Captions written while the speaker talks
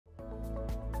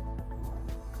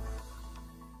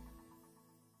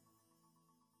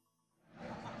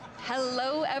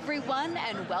Hello everyone,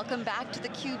 and welcome back to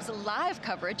theCUBE's live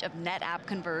coverage of NetApp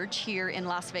Converge here in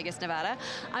Las Vegas, Nevada.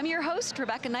 I'm your host,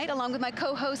 Rebecca Knight, along with my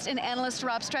co-host and analyst,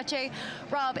 Rob Strechay.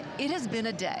 Rob, it has been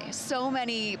a day. So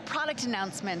many product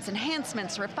announcements,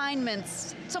 enhancements,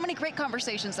 refinements, so many great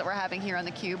conversations that we're having here on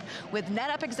theCUBE with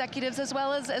NetApp executives as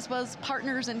well as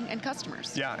partners and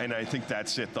customers. Yeah, and I think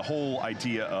that's it. The whole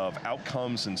idea of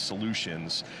outcomes and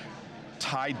solutions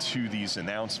tied to these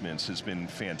announcements has been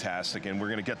fantastic, and we're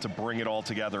going to get to bring it all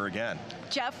together again.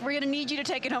 Jeff, we're going to need you to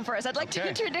take it home for us. I'd like to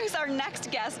introduce our next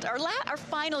guest, our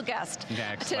final guest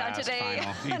today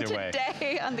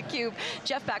on theCUBE,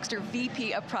 Jeff Baxter,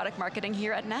 VP of Product Marketing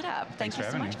here at NetApp. Thank you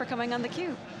so much for coming on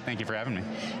theCUBE. Thank you for having me.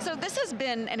 So this has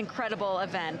been an incredible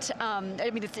event. I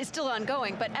mean, it's still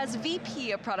ongoing, but as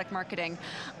VP of Product Marketing,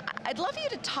 I'd love you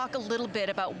to talk a little bit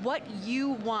about what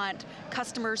you want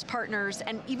customers, partners,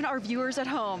 and even our viewers at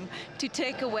home to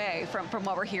take away from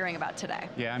what we're hearing about today.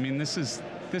 Yeah, I mean, this is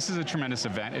a tremendous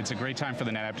event. It's a great time for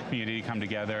the NetApp community to come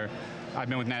together. I've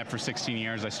been with NetApp for 16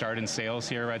 years. I started in sales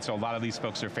here, right? So a lot of these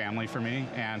folks are family for me,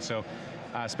 and so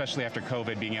especially after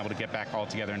COVID, being able to get back all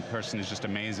together in person is just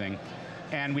amazing.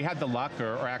 And we had the luck,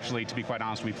 or actually, to be quite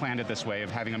honest, we planned it this way, of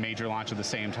having a major launch at the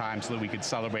same time so that we could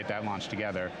celebrate that launch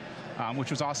together.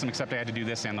 Which was awesome, except I had to do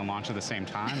this and the launch at the same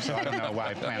time, so I don't know why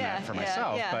I planned that for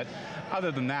myself, but other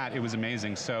than that, it was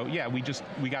amazing. So yeah, we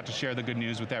got to share the good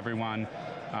news with everyone.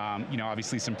 You know,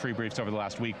 obviously some pre-briefs over the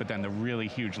last week, but then the really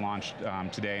huge launch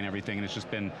today and everything, and it's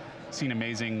just been seen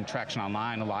amazing traction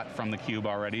online, a lot from theCUBE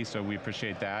already, so we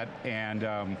appreciate that. And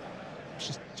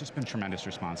it's just been tremendous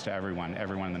response to everyone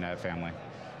in the NetApp family.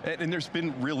 And there's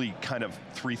been really kind of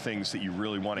three things that you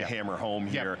really want to hammer home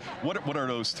here. What are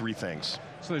those three things?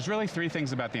 So there's really three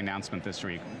things about the announcement this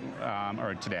week,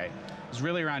 or today. It's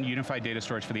really around unified data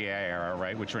storage for the AI era,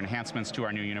 right, which are enhancements to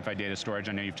our new unified data storage.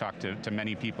 I know you've talked to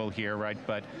many people here, right,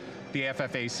 but the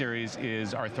AFF series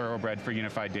is our thoroughbred for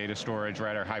unified data storage,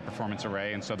 right, our high performance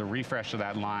array, and so the refresh of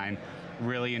that line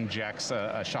really injects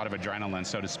a shot of adrenaline,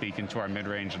 so to speak, into our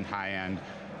mid-range and high-end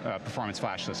performance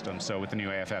flash system. So with the new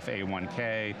AFF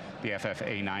A1K, the AFF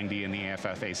A90, and the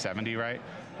AFF A70, right?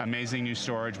 Amazing new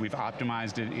storage, we've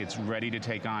optimized it, it's ready to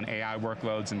take on AI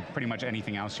workloads and pretty much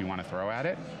anything else you want to throw at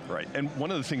it. Right, and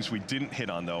one of the things we didn't hit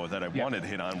on though, that I wanted to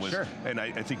hit on was, and I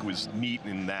think was neat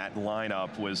in that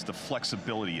lineup, was the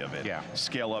flexibility of it.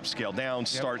 Scale up, scale down,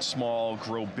 start small,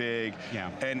 grow big.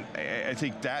 And I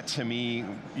think that to me,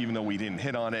 even though we didn't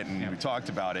hit on it and we talked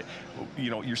about it, you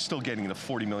know, you're still getting the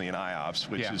 40 million IOPS,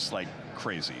 which is like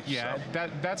crazy. Yeah, so.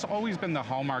 That's always been the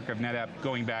hallmark of NetApp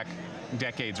going back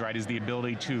decades, right, is the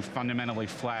ability to fundamentally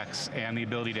flex and the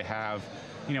ability to have,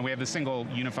 you know, we have the single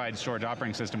unified storage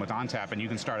operating system with ONTAP, and you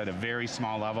can start at a very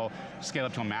small level, scale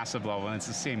up to a massive level, and it's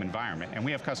the same environment. And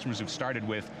we have customers who've started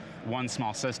with one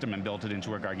small system and built it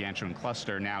into a gargantuan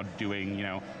cluster, now doing, you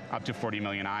know, up to 40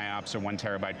 million IOPS or 1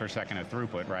 terabyte per second of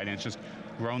throughput, right? And it's just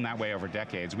grown that way over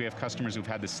decades. We have customers who've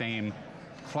had the same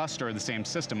cluster, the same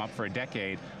system up for a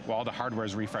decade, while all the hardware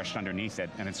is refreshed underneath it,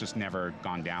 and it's just never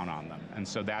gone down on them. And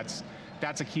so that's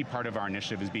a key part of our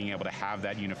initiative, is being able to have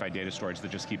that unified data storage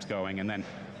that just keeps going, and then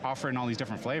offer in all these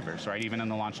different flavors, right? Even in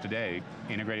the launch today,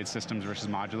 integrated systems versus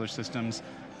modular systems,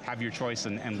 have your choice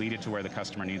and lead it to where the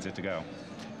customer needs it to go.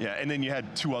 Yeah, and then you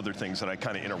had two other things that I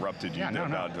kind of interrupted you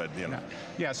about, but you know.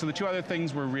 Yeah, so the two other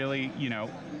things were really, you know,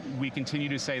 we continue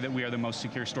to say that we are the most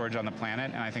secure storage on the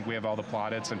planet, and I think we have all the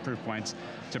plaudits and proof points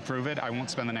to prove it. I won't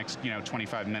spend the next, you know,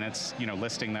 25 minutes, you know,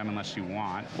 listing them unless you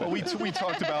want. Well, we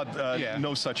talked about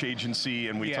no such agency,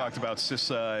 and we talked about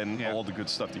CISA and all the good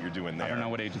stuff that you're doing there. I don't know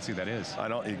what agency that is. I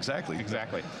don't, exactly.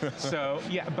 Exactly. So,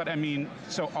 yeah, but I mean,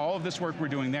 so all of this work we're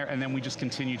doing there, and then we just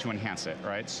continue to enhance it,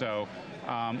 right? So,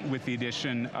 with the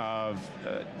addition of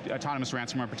autonomous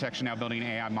ransomware protection, now building an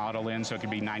AI model in, so it could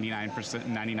be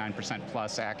 99%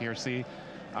 plus accuracy,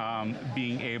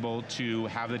 being able to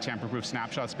have the tamper-proof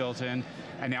snapshots built in,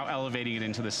 and now elevating it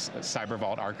into this cyber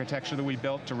vault architecture that we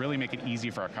built to really make it easy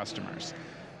for our customers.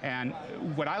 And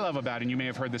what I love about it, and you may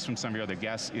have heard this from some of your other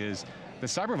guests, is the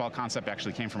cyber vault concept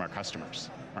actually came from our customers,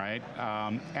 right?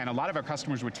 And a lot of our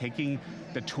customers were taking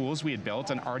the tools we had built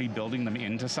and already building them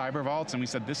into cyber vaults, and we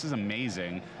said, this is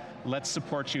amazing. Let's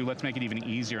support you, let's make it even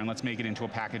easier, and let's make it into a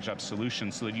packaged up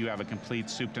solution so that you have a complete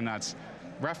soup to nuts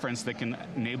reference that can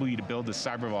enable you to build the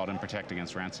cyber vault and protect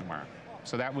against ransomware.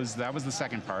 So that was the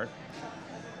second part.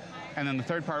 And then the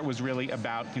third part was really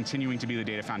about continuing to be the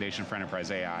data foundation for enterprise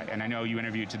AI. And I know you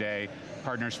interviewed today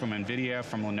partners from NVIDIA,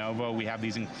 from Lenovo. We have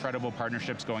these incredible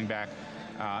partnerships going back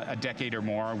a decade or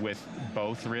more with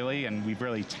both, really, and we've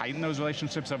really tightened those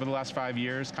relationships over the last 5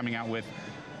 years, coming out with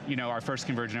our first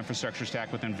convergent infrastructure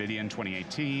stack with NVIDIA in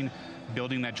 2018,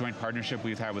 building that joint partnership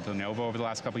we've had with Lenovo over the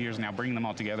last couple of years, now bringing them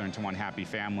all together into one happy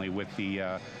family with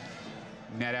the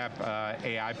NetApp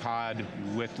AI Pod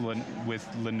with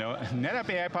NetApp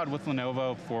AI Pod with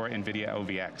Lenovo for NVIDIA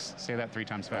OVX. Say that 3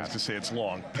 times fast. I was going to say it's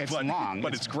long. It's long,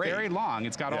 but it's great. Very long.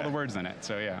 It's got all the words in it,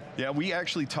 so yeah. Yeah, we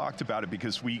actually talked about it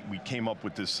because we came up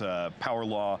with this power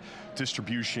law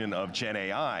distribution of Gen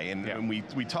AI, and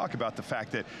we talk about the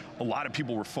fact that a lot of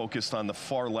people were focused on the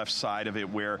far left side of it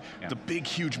where the big,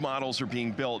 huge models are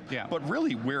being built, but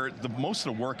really where most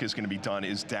of the work is going to be done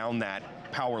is down that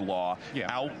power law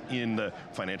out in the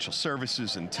financial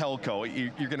services and telco.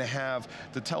 You're going to have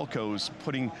the telcos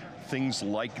putting things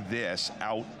like this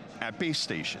out at base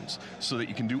stations so that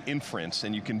you can do inference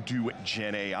and you can do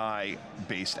Gen AI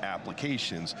based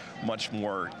applications much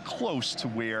more close to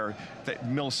where that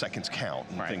milliseconds count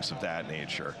and things of that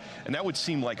nature. And that would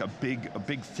seem like a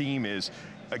big theme is,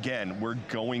 again, we're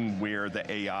going where the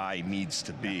AI needs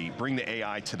to be. Bring the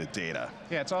AI to the data.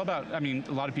 Yeah, it's all about, a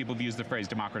lot of people have used the phrase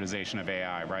democratization of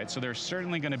AI, right? So there's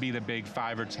certainly going to be the big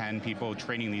 5 or 10 people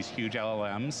training these huge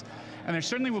LLMs, and there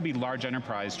certainly will be large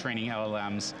enterprise training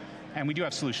LLMs, and we do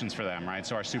have solutions for them, right?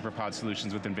 So our SuperPod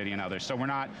solutions with NVIDIA and others. So we're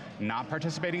not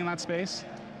participating in that space.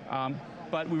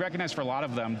 But we recognize for a lot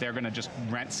of them, they're going to just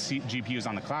rent GPUs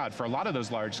on the cloud. For a lot of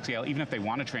those large scale, even if they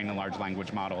want to train a large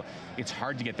language model, it's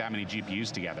hard to get that many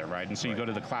GPUs together, right? And so you go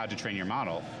to the cloud to train your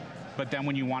model. But then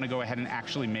when you want to go ahead and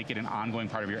actually make it an ongoing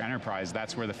part of your enterprise,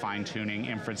 that's where the fine-tuning,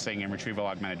 inferencing, and retrieval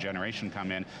augmented generation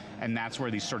come in, and that's where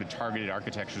these sort of targeted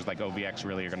architectures like OVX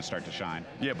really are going to start to shine.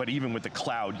 Yeah, but even with the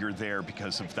cloud, you're there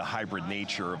because of the hybrid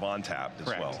nature of ONTAP as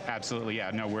well. Absolutely, yeah.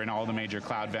 No, we're in all the major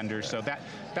cloud vendors, so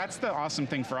that's the awesome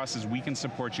thing for us is we can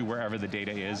support you wherever the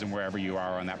data is and wherever you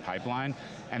are on that pipeline,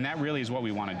 and that really is what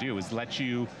we want to do, is let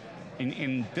you.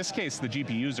 In this case, the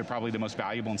GPUs are probably the most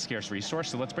valuable and scarce resource,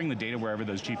 so let's bring the data wherever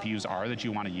those GPUs are that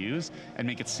you want to use and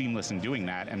make it seamless in doing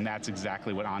that, and that's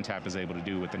exactly what ONTAP is able to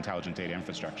do with intelligent data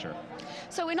infrastructure.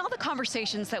 So in all the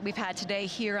conversations that we've had today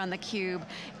here on theCUBE,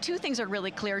 2 things are really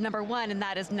clear. Number 1, and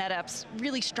that is NetApp's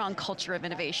really strong culture of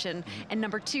innovation, and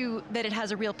number 2, that it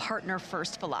has a real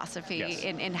partner-first philosophy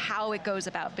in how it goes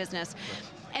about business.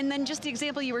 And then just the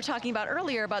example you were talking about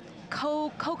earlier about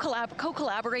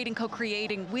co-collaborating,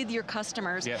 co-creating with your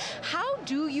customers. How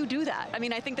do you do that?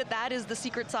 I think that is the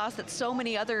secret sauce that so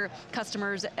many other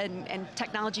customers and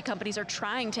technology companies are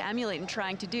trying to emulate and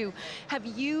trying to do. Have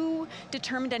you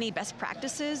determined any best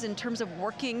practices in terms of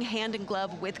working hand in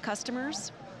glove with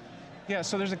customers? Yeah,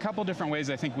 so there's a couple different ways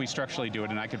I think we structurally do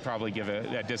it, and I could probably give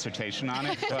a dissertation on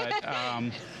it, but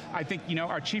I think,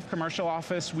 our chief commercial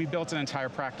office, we built an entire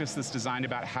practice that's designed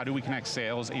about how do we connect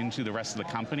sales into the rest of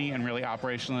the company and really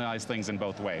operationalize things in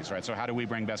both ways, right? So how do we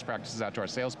bring best practices out to our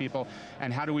salespeople,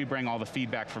 and how do we bring all the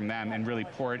feedback from them and really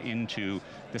pour it into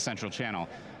the central channel?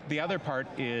 The other part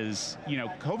is,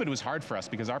 COVID was hard for us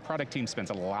because our product team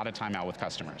spends a lot of time out with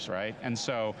customers, right? And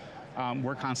so,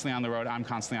 we're constantly on the road, I'm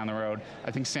constantly on the road.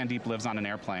 I think Sandeep lives on an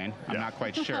airplane, I'm not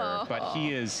quite sure, but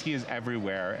he is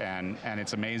everywhere and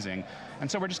it's amazing.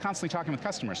 And so we're just constantly talking with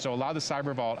customers. So a lot of the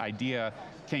Cyber Vault idea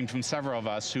came from several of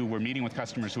us who were meeting with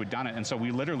customers who had done it, and so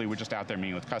we literally were just out there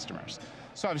meeting with customers.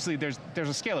 So obviously there's a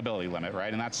scalability limit,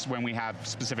 right? And that's when we have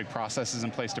specific processes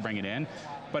in place to bring it in,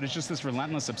 but it's just this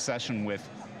relentless obsession with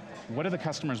what do the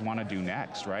customers want to do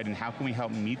next, right? And how can we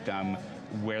help meet them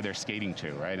where they're skating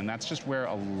to, right? And that's just where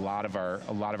a lot of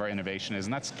our innovation is,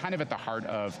 and that's kind of at the heart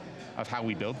of how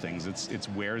we build things. It's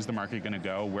where is the market going to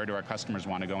go, where do our customers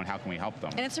want to go, and how can we help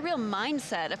them? And it's a real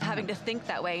mindset of having to think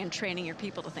that way and training your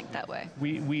people to think that way.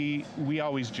 We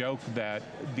always joke that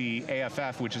the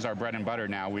AFF, which is our bread and butter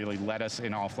now, really led us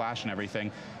in all flash and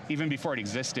everything. Even before it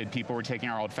existed, people were taking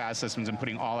our old FAS systems and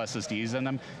putting all SSDs in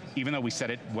them, even though we said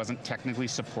it wasn't technically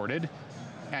supported.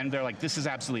 And they're like, this is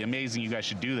absolutely amazing, you guys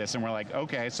should do this. And we're like,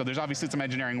 okay, so there's obviously some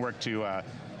engineering work to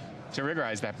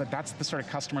rigorize that, but that's the sort of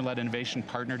customer-led innovation,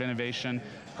 partnered innovation,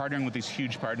 partnering with these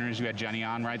huge partners. You had Jenny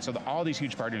on, right? So all these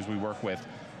huge partners we work with,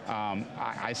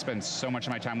 I spend so much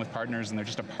of my time with partners, and they're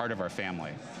just a part of our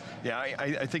family. Yeah,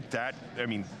 I think that,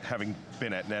 having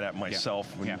been at NetApp myself,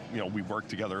 when we worked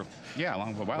together. Yeah,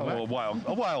 a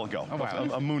while ago,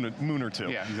 a moon or two.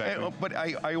 Yeah, exactly. But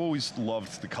I always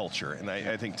loved the culture, and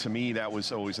I think to me that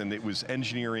was always, and it was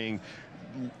engineering,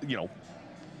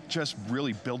 just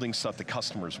really building stuff that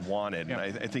customers wanted. Yep.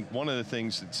 And I think one of the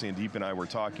things that Sandeep and I were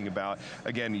talking about,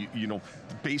 again, the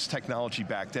base technology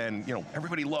back then,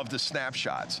 everybody loved the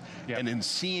snapshots. Yep. And in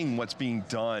seeing what's being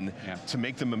done to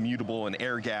make them immutable and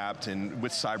air-gapped and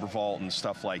with Cyber Vault and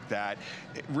stuff like that,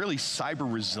 really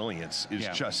cyber resilience is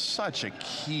just such a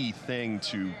key thing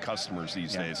to customers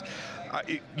these days.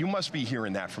 You must be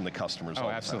hearing that from the customers all the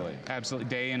time. Absolutely, absolutely,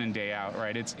 day in and day out,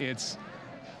 right? It's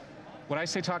what I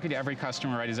say talking to every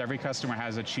customer, right, is every customer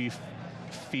has a chief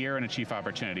fear and a chief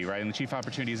opportunity, right? And the chief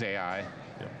opportunity is AI,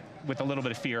 with a little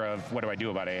bit of fear of what do I do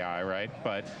about AI, right?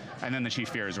 And then the chief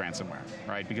fear is ransomware,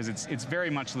 right? Because it's very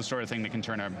much the sort of thing that can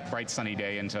turn a bright sunny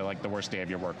day into like the worst day of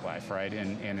your work life, right?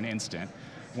 In an instant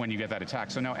when you get that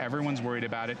attack. So no, everyone's worried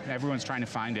about it, everyone's trying to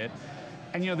find it.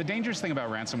 And the dangerous thing about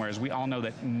ransomware is we all know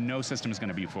that no system is going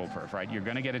to be foolproof, right? You're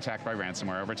going to get attacked by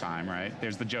ransomware over time, right?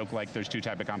 There's the joke like there's two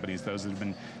types of companies, those that have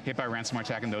been hit by a ransomware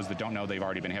attack and those that don't know they've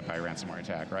already been hit by a ransomware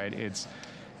attack, right?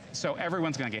 So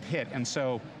everyone's going to get hit, and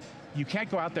so you can't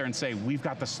go out there and say, we've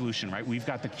got the solution, right? We've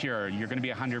got the cure, you're going to be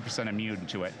 100% immune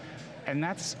to it. And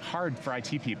that's hard for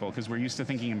IT people because we're used to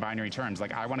thinking in binary terms,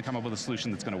 like I want to come up with a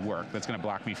solution that's going to work, that's going to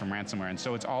block me from ransomware. And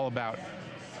so it's all about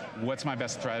what's my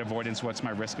best threat avoidance, what's my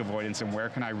risk avoidance, and where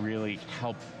can I really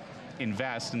help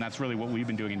invest? And that's really what we've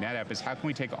been doing in NetApp, is how can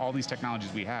we take all these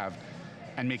technologies we have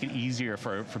and make it easier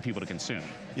for people to consume.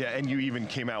 Yeah, and you even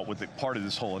came out with it, part of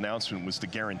this whole announcement was the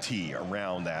guarantee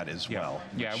around that as well.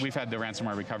 Yeah, we've had the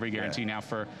ransomware recovery guarantee now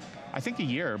for, I think, a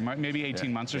year, maybe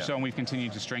 18 months or so, and we've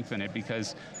continued to strengthen it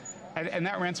because, and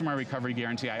that ransomware recovery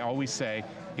guarantee, I always say,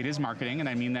 it is marketing, and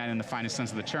I mean that in the finest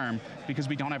sense of the term, because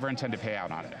we don't ever intend to pay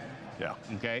out on it. Yeah.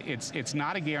 Okay, it's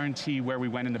not a guarantee where we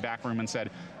went in the back room and said,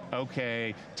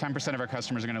 okay, 10% of our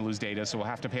customers are going to lose data, so we'll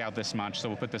have to pay out this much, so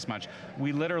we'll put this much.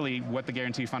 We literally, what the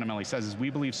guarantee fundamentally says is we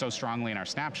believe so strongly in our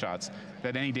snapshots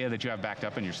that any data that you have backed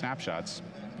up in your snapshots,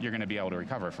 you're going to be able to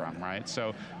recover from, right?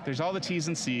 So there's all the T's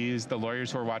and C's. The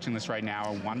lawyers who are watching this right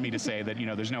now want me to say that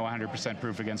there's no 100%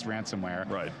 proof against ransomware.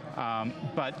 Right.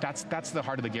 But that's the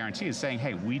heart of the guarantee, is saying,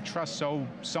 hey, we trust so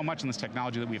much in this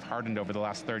technology that we've hardened over the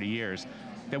last 30 years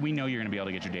that we know you're going to be able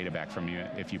to get your data back from you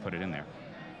if you put it in there.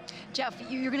 Jeff,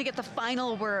 you're going to get the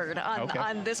final word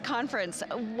on this conference.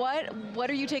 What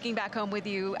are you taking back home with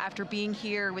you after being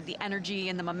here with the energy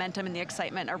and the momentum and the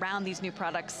excitement around these new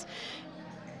products?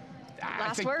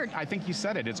 Last word. I think you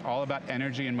said it. It's all about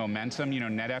energy and momentum.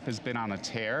 NetApp has been on a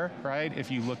tear, right? If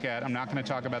you look at, I'm not going to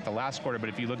talk about the last quarter, but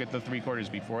if you look at the 3 quarters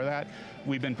before that,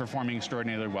 we've been performing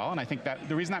extraordinarily well. And I think that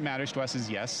the reason that matters to us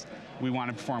is, yes, we want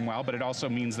to perform well, but it also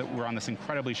means that we're on this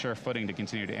incredibly sure footing to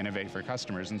continue to innovate for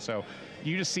customers. And so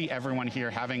you just see everyone here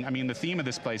having, the theme of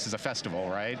this place is a festival,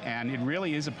 right? And it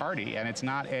really is a party, and it's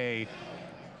not a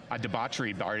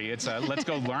debauchery party. It's a let's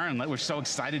go learn. We're so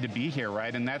excited to be here,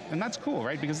 right? And that's cool,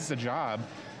 right? Because it's a job,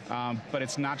 but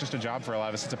it's not just a job for a lot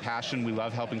of us. It's a passion. We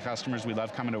love helping customers. We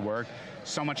love coming to work.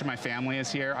 So much of my family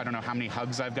is here. I don't know how many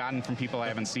hugs I've gotten from people I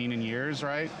haven't seen in years,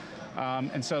 right?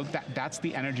 And so that's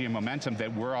the energy and momentum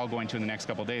that we're all going to in the next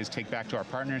couple of days take back to our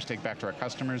partners, take back to our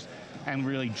customers, and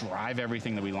really drive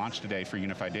everything that we launched today for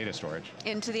unified data storage.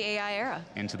 Into the AI era.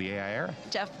 Into the AI era.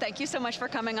 Jeff, thank you so much for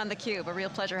coming on theCUBE. A real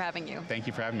pleasure having you. Thank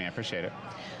you for having me, I appreciate it.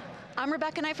 I'm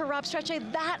Rebecca Knight for Rob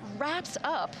Strechay. That wraps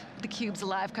up theCUBE's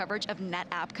live coverage of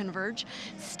NetApp Converge.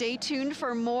 Stay tuned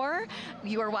for more.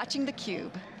 You are watching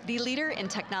theCUBE, the leader in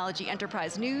technology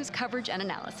enterprise news, coverage, and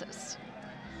analysis.